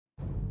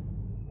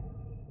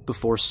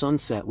Before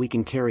sunset we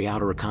can carry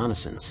out a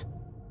reconnaissance.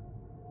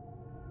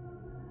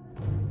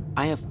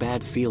 I have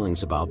bad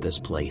feelings about this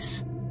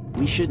place.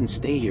 We shouldn't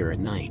stay here at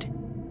night.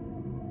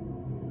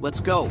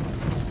 Let's go!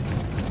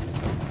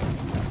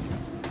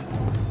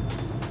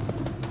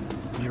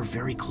 We are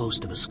very close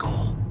to the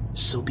skull,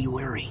 so be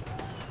wary.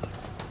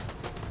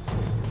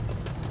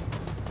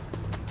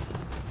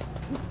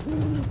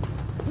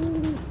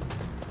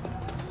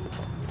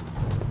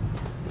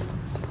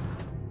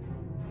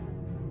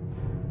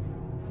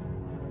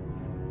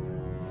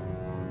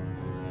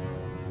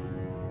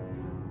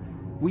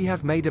 We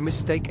have made a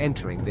mistake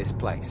entering this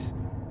place.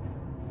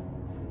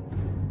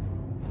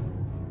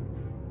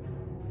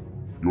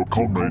 Your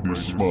comrade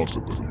is smarter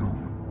than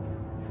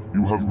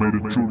you. You have made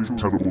a truly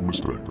terrible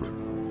mistake,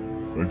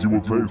 and you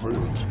will pay for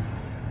it.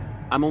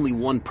 I'm only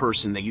one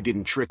person that you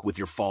didn't trick with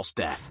your false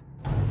death.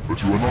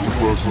 But you are not a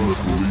person that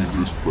will leave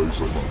this place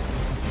alone.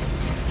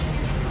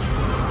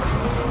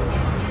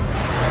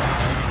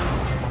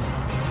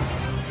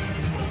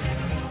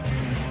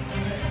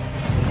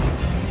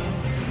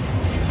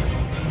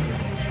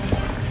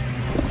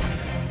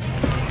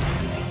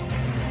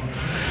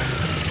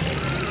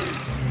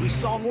 We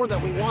saw more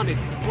than we wanted.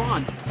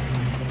 Run!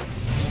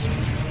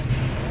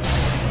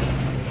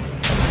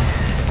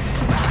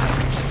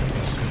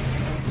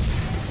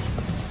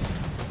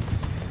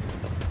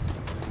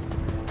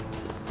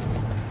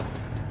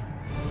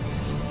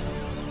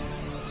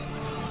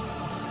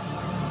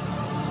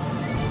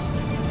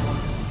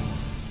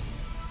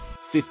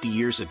 "50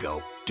 years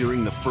ago,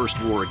 during the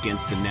First War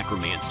against the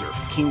Necromancer,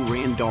 King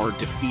Randar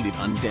defeated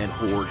Undead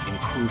Horde in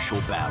crucial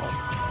battle.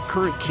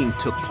 Current king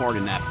took part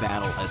in that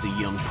battle as a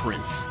young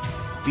prince,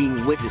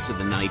 being witness of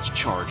the knight's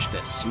charge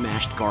that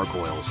smashed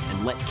gargoyles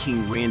and let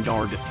King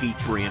Randar defeat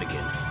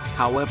Brannigan.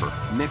 However,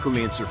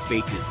 Necromancer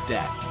faked his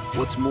death.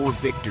 What's more,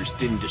 victors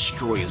didn't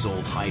destroy his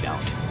old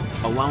hideout,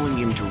 allowing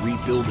him to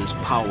rebuild his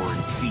power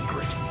in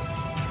secret.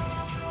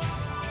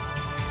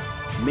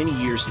 Many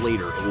years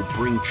later, it will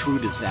bring true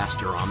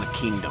disaster on the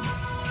kingdom.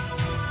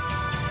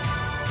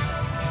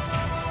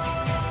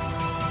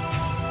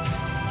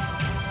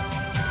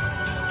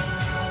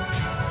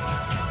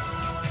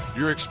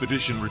 Your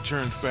expedition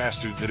returned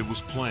faster than it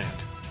was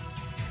planned.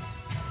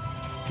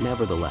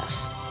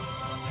 Nevertheless,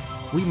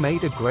 We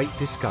made a great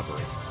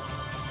discovery.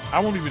 I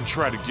won't even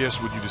try to guess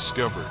what you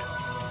discovered.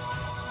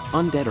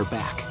 undead are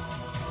back.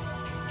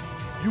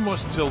 You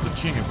must tell the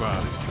king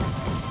about it.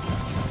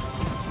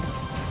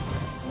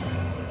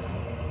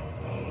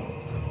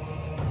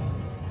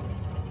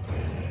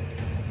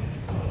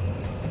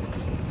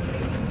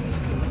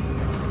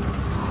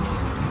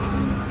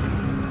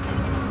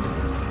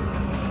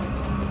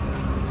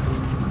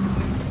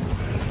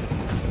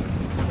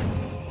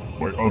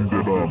 My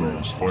undead army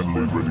is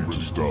finally ready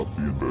to start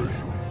the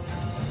invasion.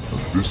 And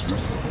this time,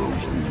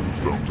 those fools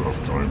don't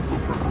have time for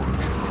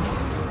preparation.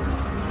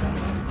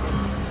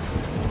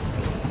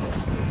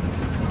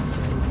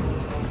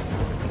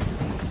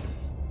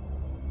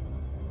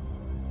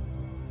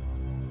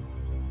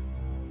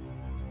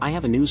 I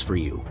have a news for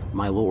you,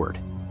 my lord.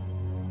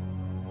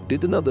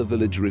 Did another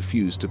village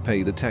refuse to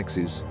pay the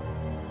taxes?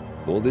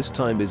 Or this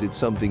time is it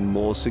something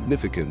more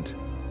significant?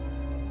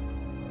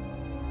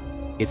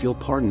 If you'll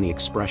pardon the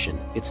expression,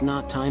 it's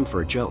not time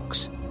for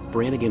jokes.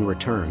 Brannigan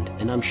returned,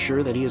 and I'm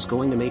sure that he is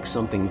going to make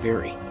something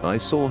very... I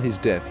saw his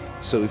death,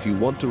 so if you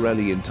want to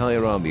rally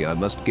entire army I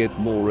must get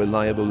more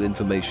reliable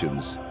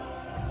informations.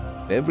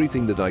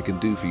 Everything that I can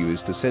do for you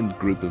is to send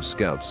group of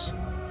scouts.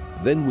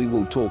 Then we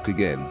will talk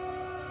again.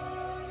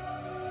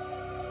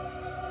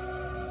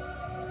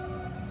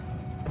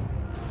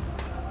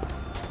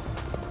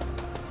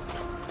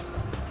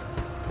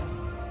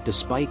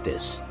 Despite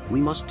this,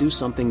 we must do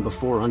something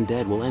before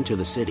undead will enter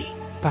the city.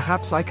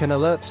 Perhaps I can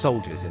alert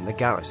soldiers in the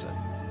garrison.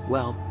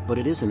 Well, but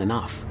it isn't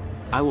enough.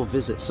 I will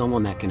visit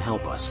someone that can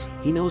help us.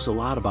 He knows a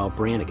lot about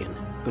Brannigan,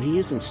 but he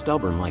isn't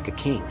stubborn like a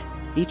king.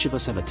 Each of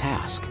us have a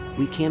task.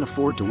 We can't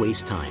afford to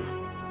waste time.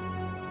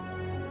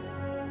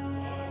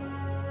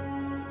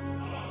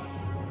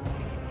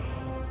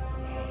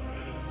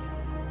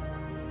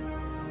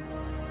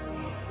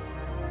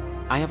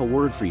 I have a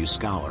word for you,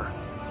 Scholar.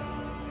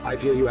 I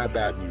fear you have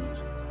bad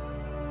news.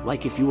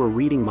 Like if you were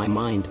reading my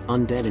mind,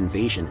 undead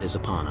invasion is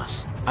upon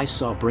us. I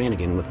saw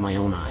Brannigan with my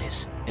own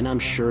eyes, and I'm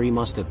sure he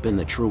must have been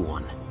the true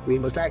one. We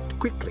must act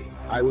quickly.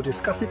 I will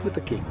discuss it with the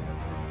king.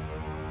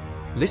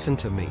 Listen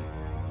to me.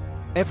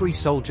 Every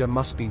soldier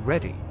must be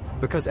ready,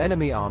 because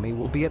enemy army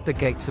will be at the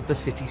gates of the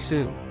city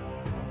soon.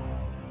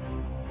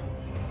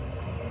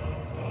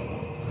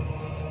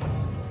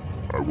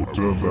 I will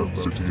turn that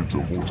city into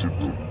haunted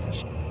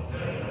ruins.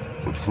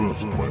 But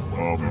first, my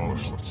army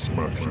must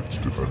smash its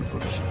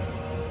defenses.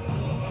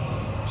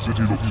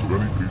 City looks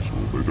very peaceful,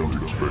 they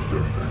don't expect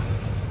anything.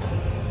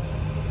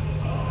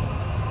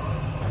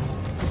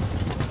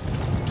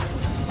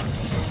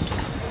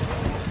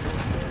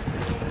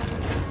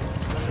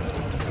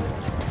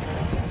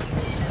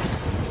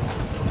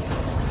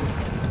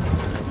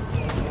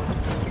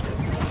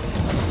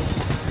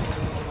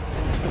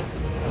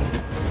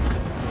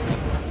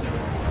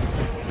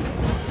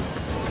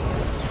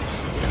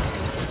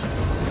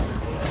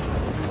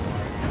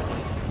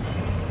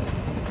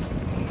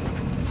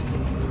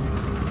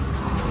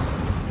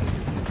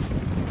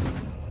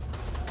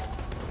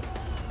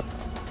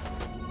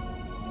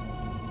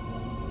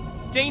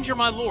 Danger,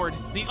 my lord!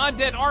 The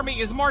undead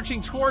army is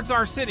marching towards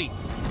our city!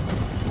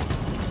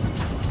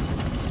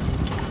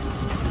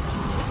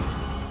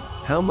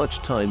 How much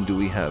time do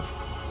we have?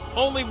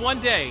 Only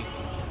 1 day.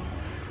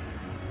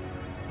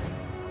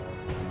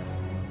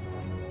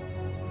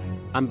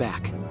 I'm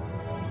back.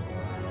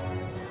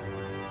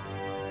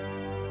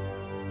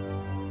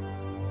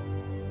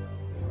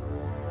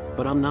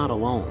 But I'm not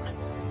alone.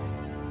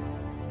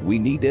 We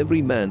need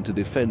every man to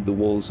defend the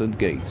walls and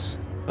gates.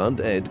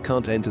 Undead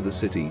can't enter the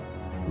city.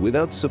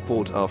 Without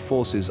support, our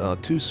forces are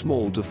too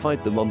small to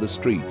fight them on the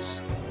streets.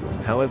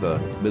 However,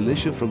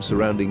 militia from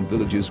surrounding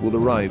villages will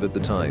arrive at the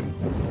time.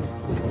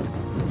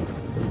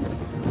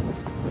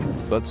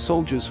 But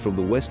soldiers from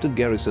the western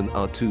garrison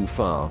are too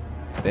far.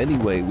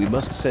 Anyway, we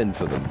must send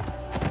for them.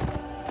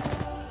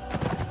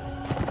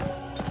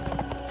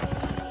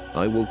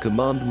 I will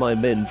command my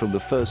men from the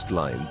first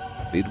line.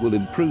 It will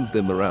improve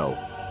their morale,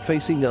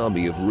 facing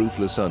army of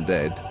ruthless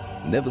undead.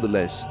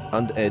 Nevertheless,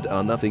 undead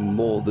are nothing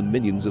more than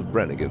minions of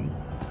Brannigan.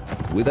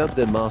 Without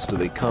their master,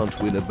 they can't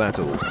win a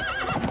battle.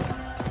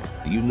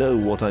 You know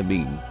what I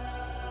mean.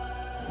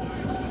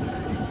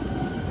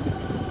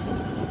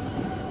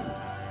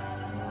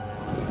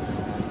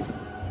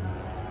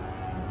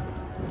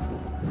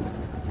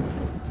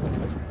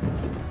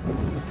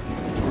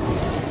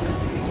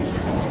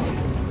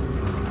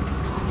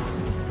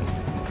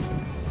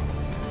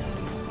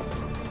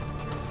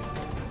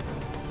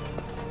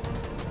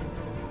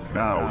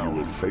 Now you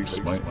will face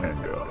my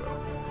anger.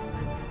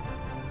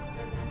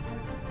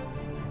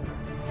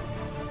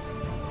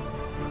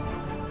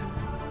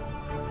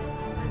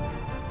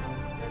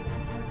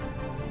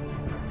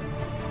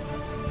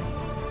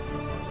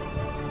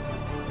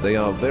 They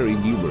are very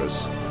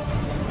numerous.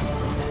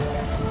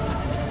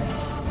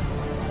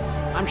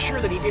 I'm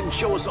sure that he didn't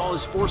show us all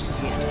his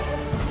forces yet.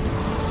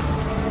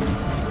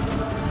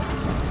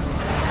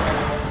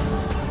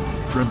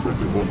 Tremble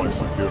before my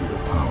superior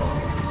power.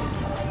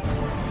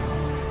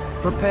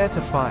 Prepare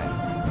to fire.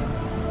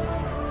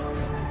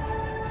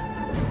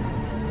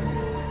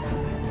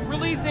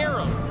 Release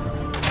arrows!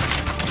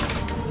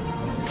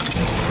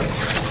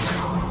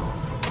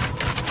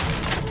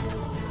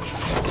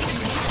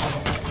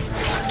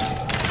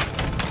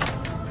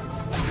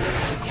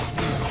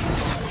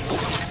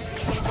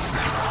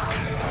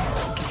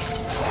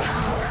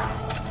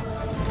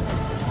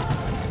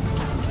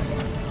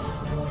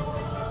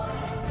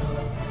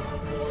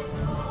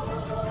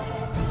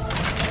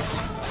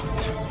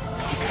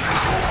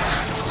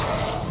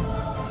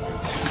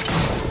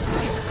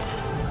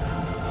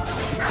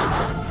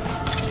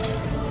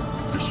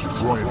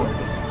 Destroy them.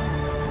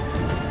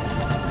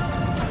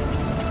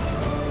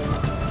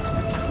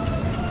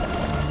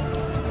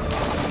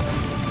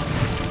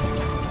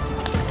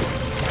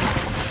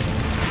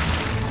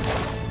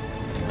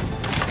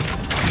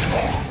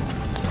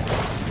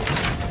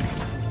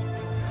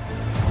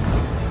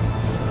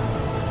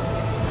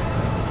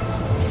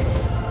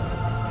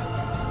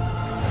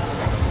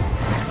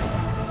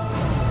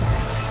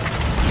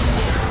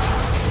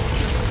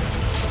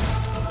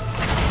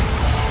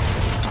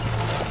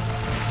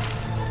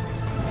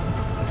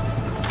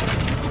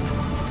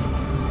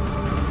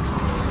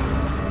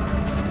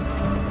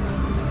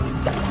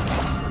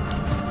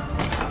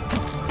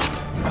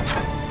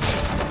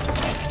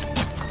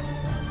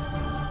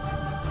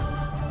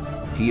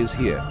 He is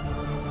here.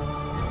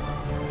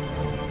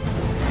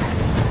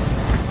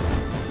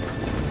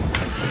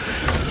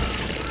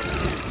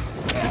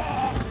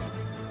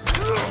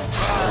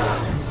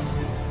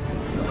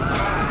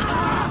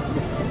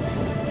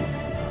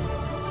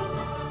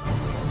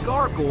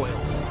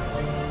 Gargoyles.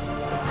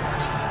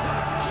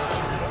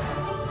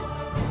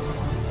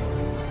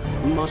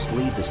 We must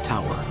leave this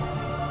tower.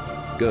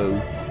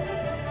 Go.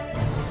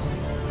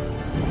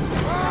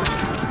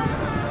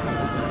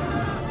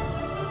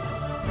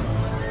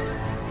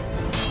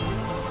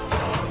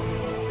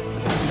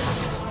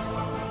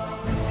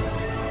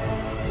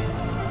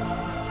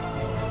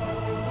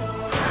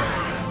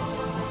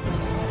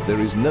 There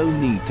is no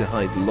need to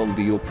hide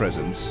longer your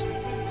presence.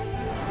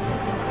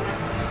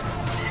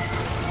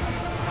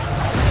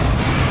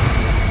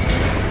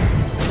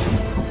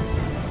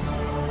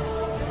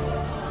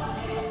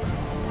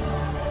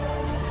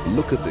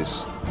 Look at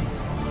this.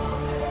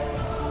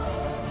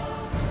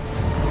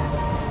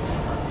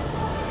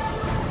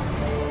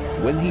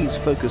 When he is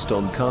focused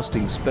on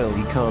casting spell,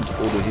 he can't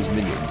order his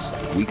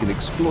minions. We can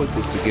exploit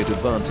this to get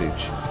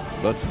advantage.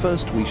 But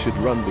first we should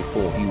run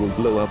before he will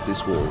blow up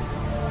this wall.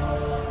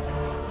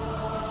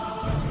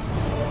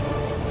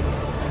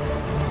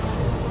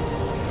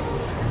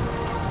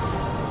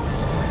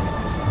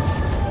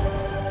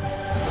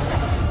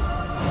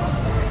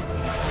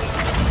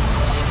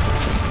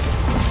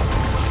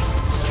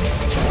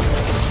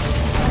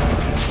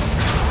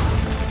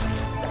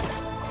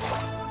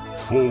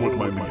 Forward,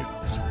 my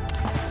minions.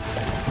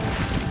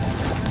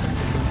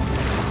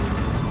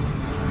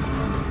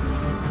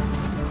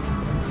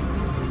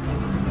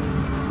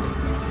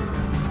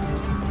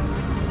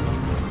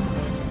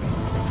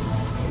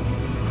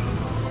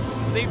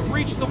 They've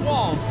breached the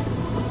walls!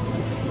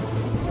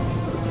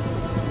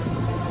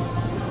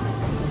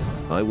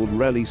 I will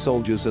rally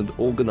soldiers and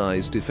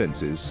organize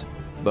defenses.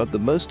 But the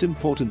most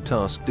important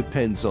task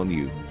depends on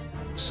you.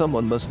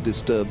 Someone must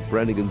disturb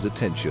Brannigan's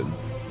attention.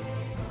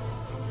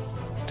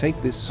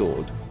 Take this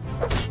sword.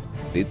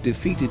 It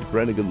defeated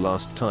Brannigan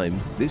last time,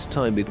 this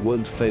time it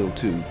won't fail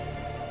too.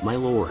 My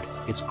lord,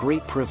 it's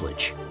great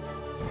privilege.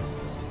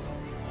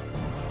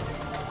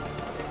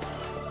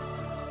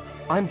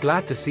 I'm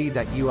glad to see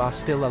that you are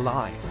still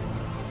alive.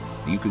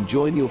 You can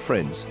join your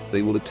friends,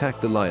 they will attack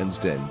the lion's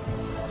den.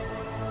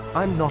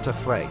 I'm not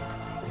afraid.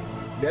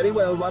 Very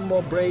well, one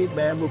more brave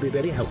man will be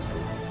very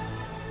helpful.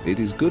 It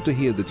is good to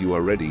hear that you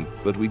are ready,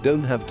 but we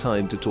don't have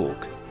time to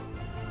talk.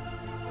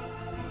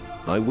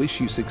 I wish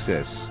you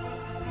success.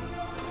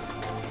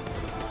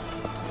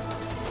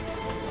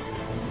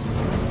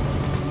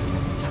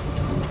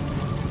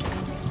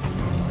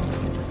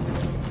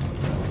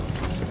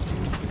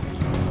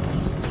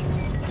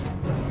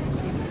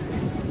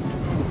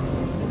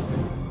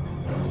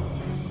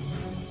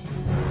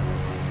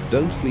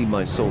 Don't flee,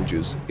 my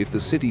soldiers. If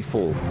the city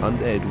fall,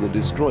 undead will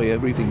destroy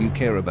everything you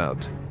care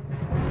about.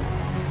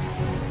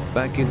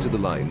 Back into the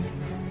line.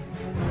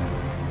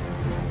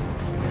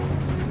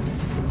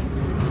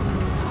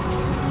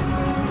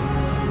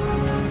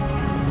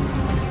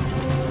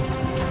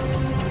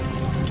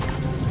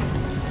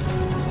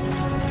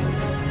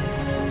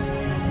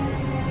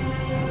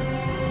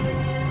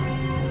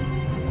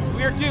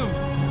 We are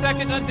doomed.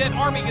 Second undead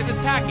army is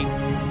attacking.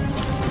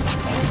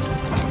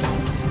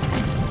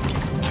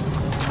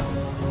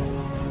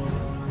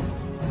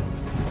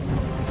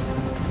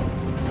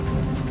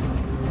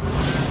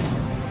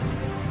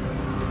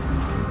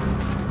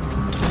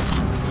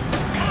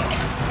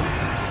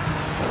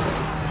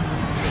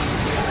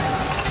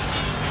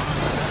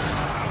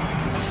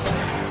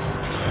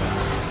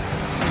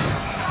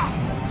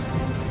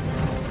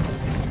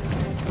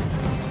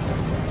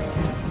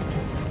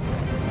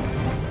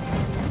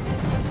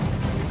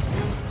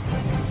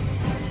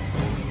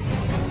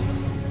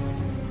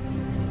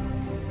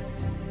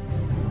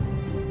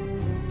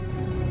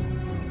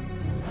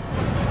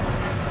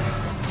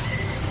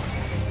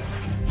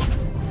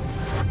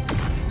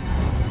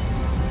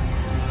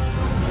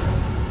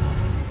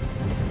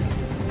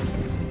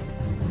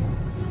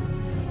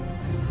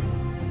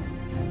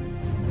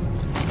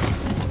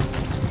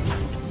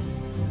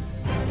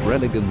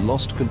 Brannigan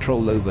lost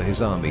control over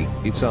his army.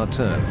 It's our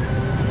turn.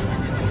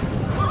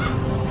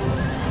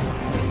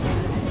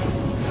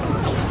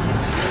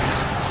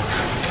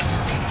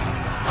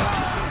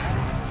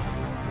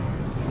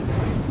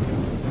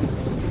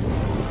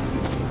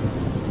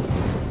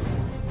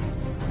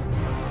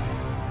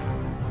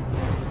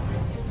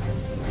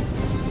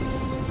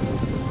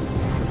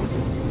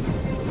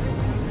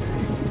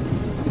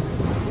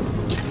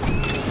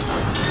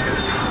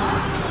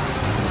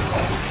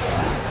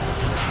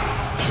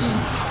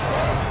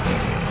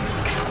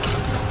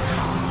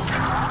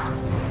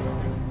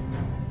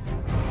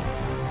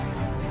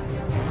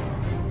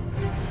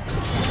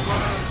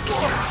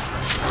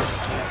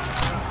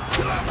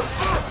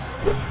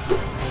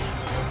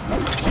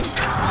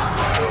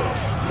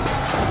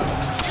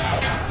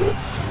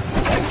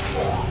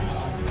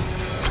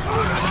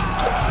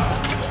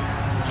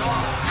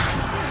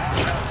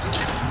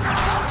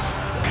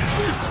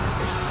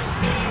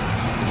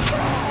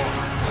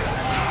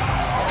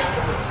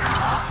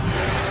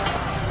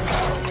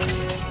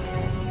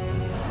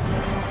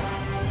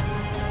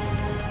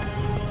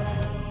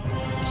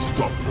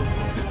 Stop them.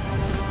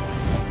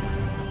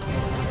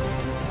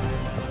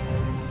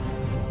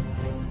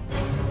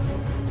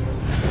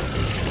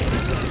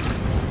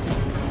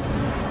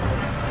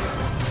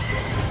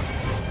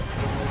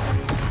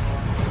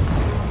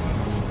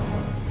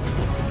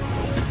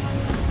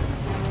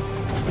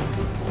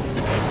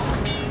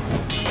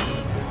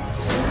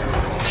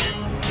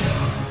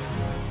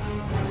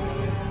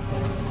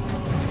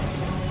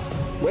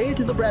 Way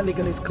to the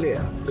Brannigan is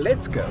clear.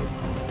 Let's go.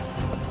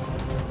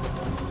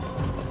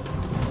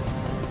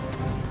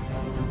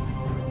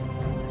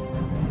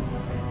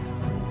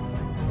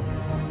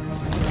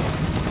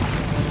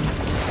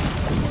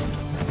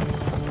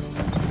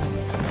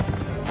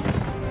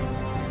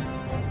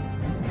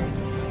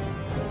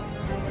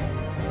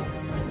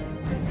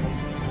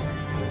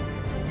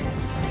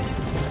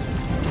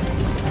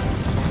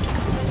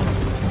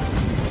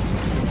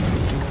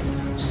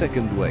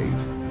 Second wave.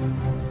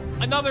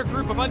 Another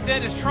group of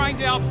undead is trying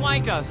to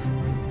outflank us.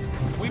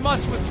 We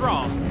must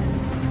withdraw.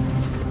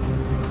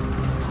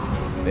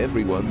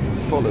 Everyone,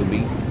 follow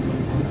me.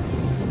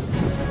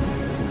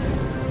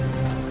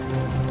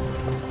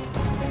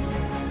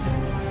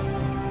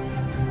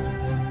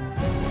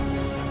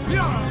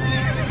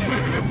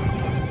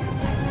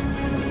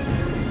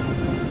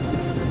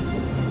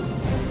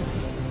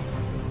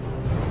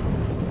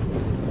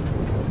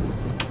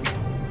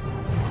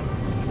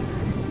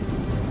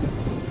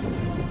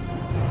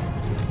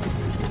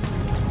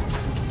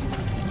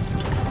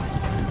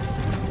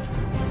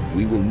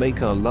 We will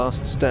make our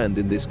last stand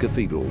in this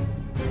cathedral.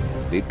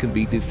 It can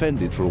be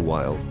defended for a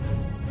while.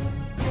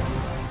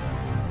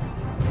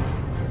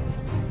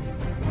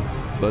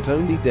 But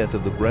only death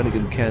of the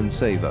Brannigan can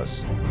save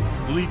us.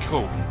 Bleak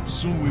hope.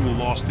 Soon we will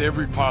lost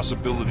every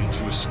possibility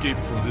to escape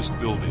from this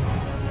building.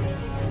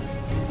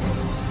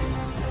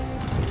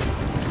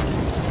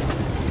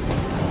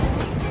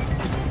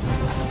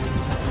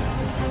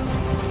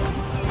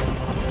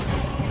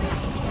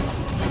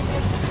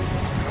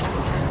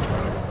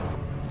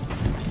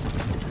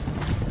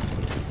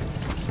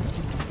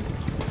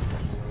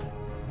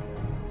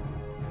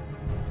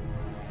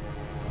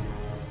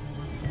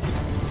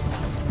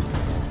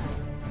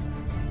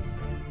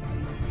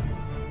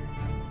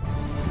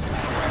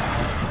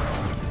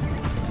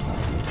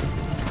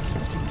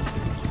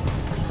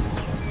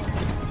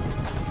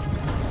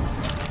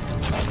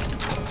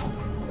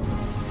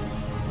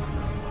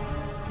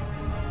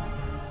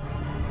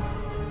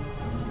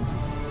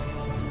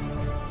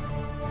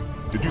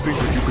 Did you think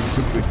that you could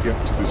simply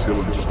get to this hill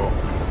and stop?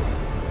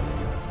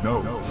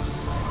 No.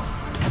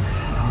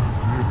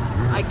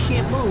 I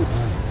can't move.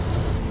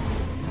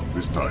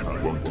 This time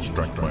I won't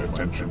distract my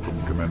attention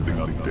from commanding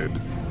undead.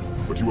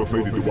 But you are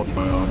fated to watch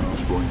my army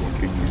destroying the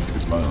king and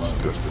his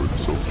last desperate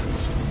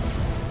soldiers.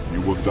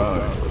 You will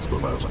die as the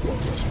last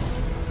ones.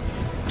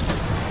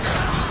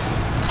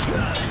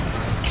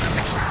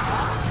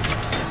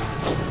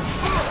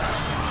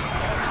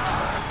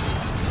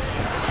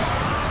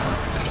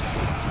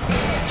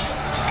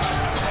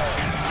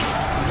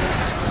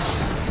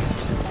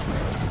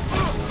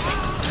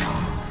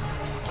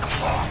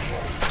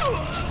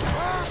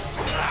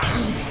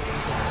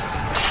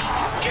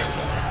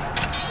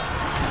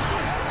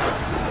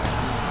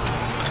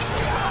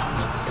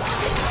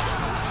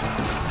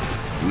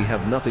 We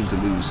have nothing to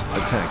lose.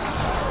 Attack.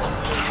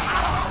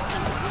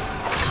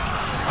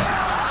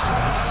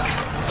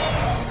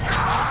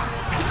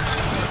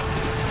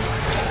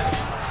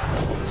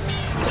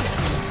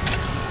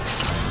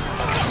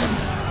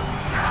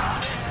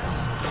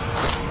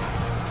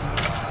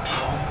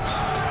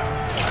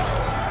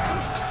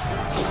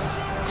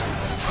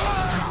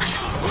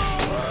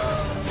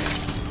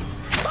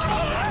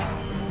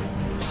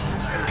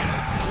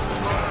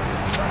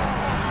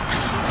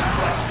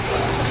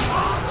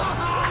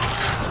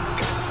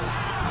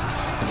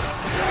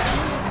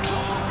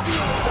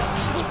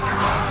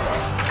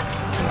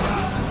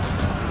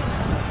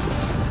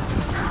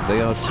 They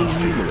are too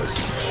numerous.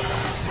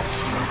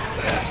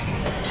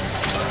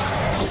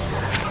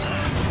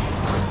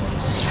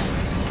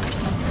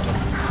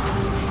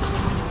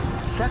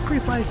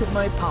 Sacrifice of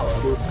my power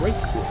will break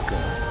this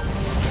curse.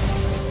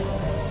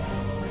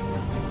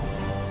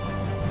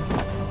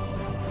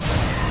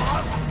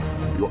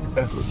 Your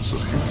efforts are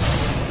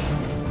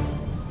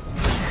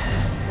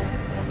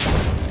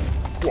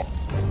futile.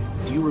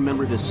 Do you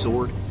remember this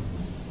sword?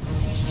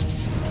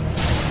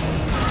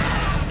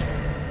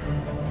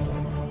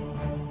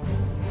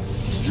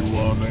 You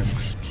are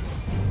next.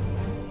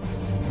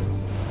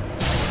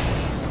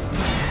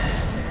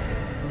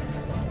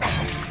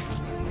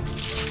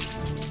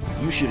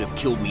 You should have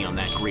killed me on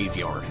that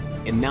graveyard,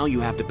 and now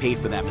you have to pay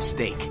for that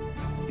mistake.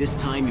 This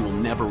time you will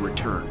never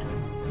return.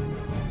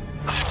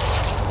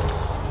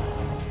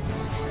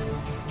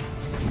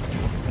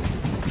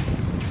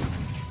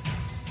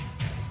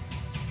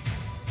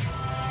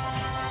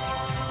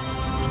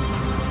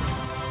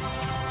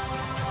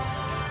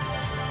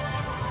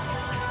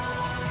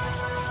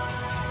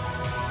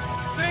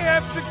 They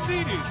have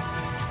succeeded!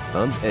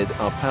 Undead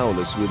are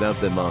powerless without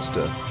their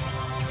master.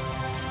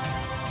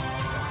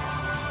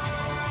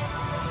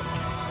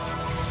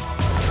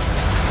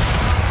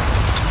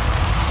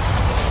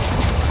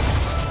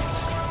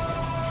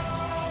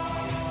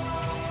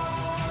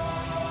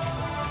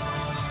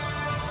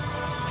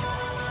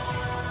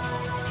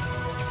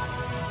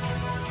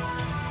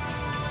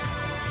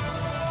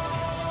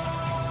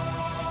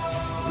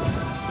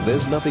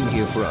 There's nothing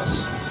here for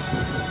us.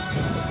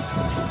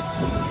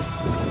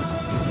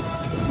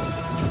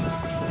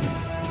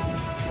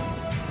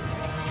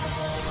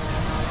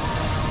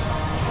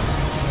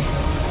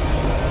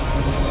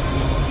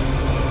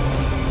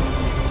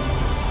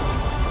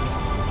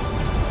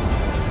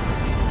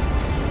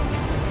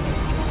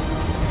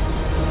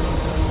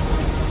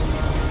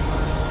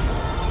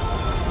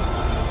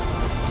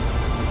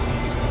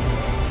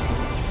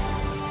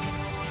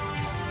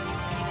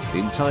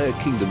 Entire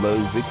kingdom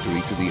owe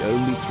victory to the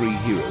only 3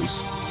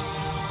 heroes.